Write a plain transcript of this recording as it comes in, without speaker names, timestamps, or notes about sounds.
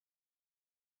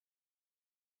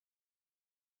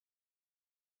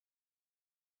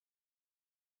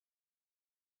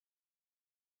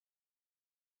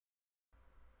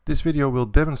This video will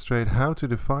demonstrate how to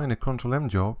define a Control-M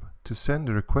job to send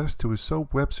a request to a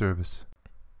SOAP web service.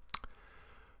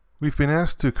 We've been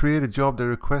asked to create a job that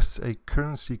requests a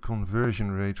currency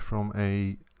conversion rate from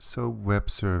a SOAP web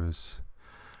service.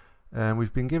 And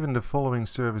we've been given the following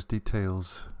service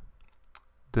details.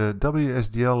 The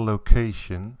WSDL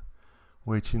location,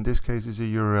 which in this case is a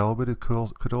URL, but it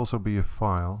could also be a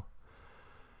file.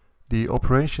 The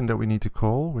operation that we need to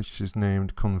call, which is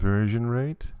named conversion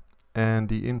rate, and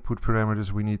the input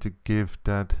parameters we need to give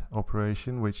that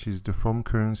operation, which is the from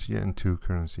currency and to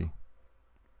currency.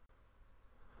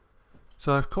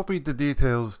 So I've copied the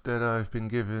details that I've been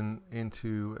given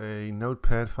into a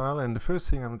notepad file, and the first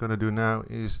thing I'm going to do now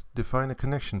is define a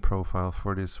connection profile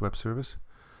for this web service.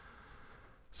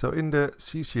 So in the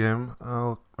CCM,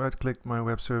 I'll right click my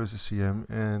web services CM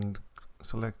and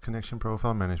select connection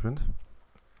profile management.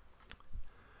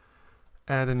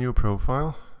 Add a new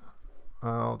profile.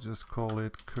 I'll just call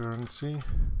it currency.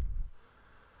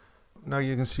 Now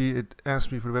you can see it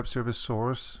asks me for the web service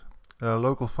source.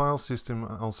 Local file system,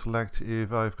 I'll select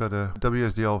if I've got a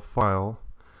WSDL file.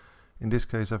 In this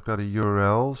case I've got a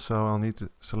URL, so I'll need to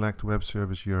select web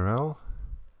service URL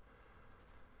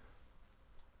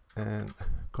and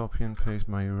copy and paste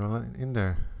my URL in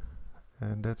there,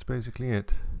 and that's basically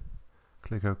it.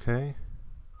 Click OK.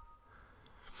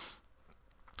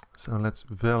 So let's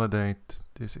validate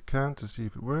this account to see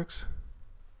if it works,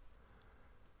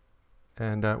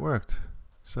 and that worked.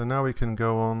 So now we can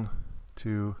go on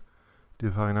to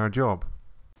define our job.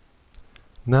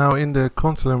 Now in the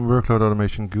Control-M Workload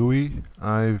Automation GUI,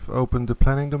 I've opened the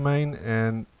planning domain,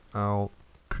 and I'll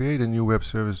create a new web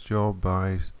service job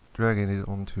by dragging it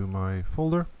onto my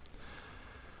folder.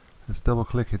 Let's double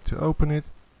click it to open it.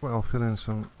 Well, I'll fill in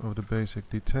some of the basic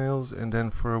details, and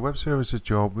then for a web services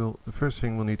job, the first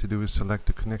thing we'll need to do is select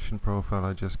the connection profile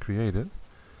I just created.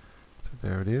 So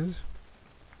there it is.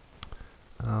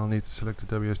 I'll need to select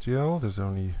the WSDL, there's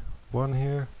only one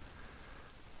here.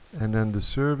 And then the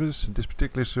service. This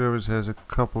particular service has a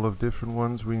couple of different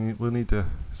ones. We'll need to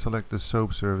select the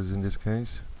SOAP service in this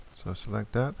case. So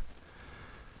select that.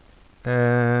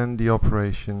 And the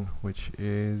operation, which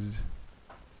is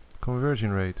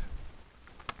conversion rate.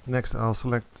 Next I'll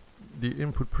select the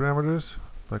input parameters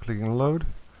by clicking load.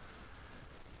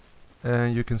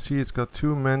 And you can see it's got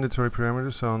two mandatory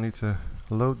parameters, so I'll need to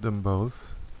load them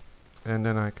both. And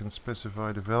then I can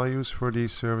specify the values for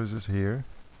these services here.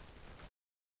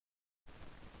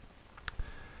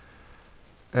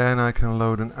 And I can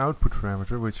load an output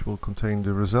parameter which will contain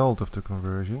the result of the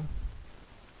conversion.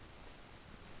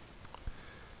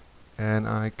 And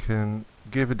I can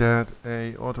give that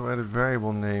a auto-added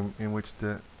variable name in which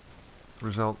the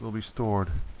result will be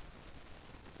stored.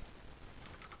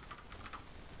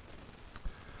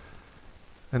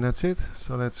 And that's it.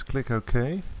 So let's click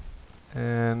OK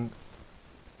and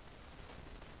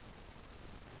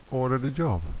order the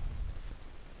job.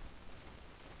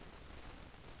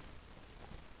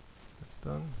 That's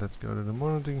done. Let's go to the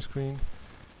monitoring screen.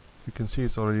 You can see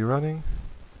it's already running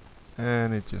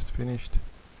and it just finished.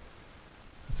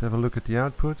 Let's have a look at the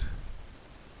output.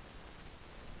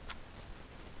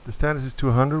 The status is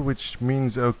 200, which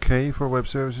means OK for a web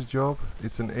services job.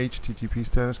 It's an HTTP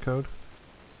status code.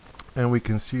 And we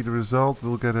can see the result.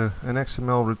 We'll get an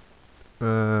XML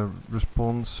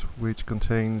response which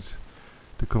contains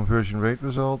the conversion rate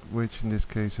result, which in this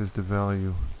case is the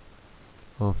value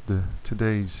of the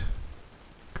today's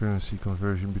currency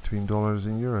conversion between dollars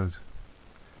and euros.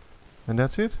 And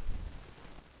that's it.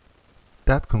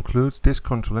 That concludes this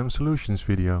Control-M Solutions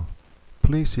video.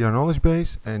 Please see our knowledge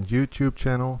base and YouTube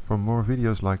channel for more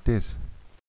videos like this.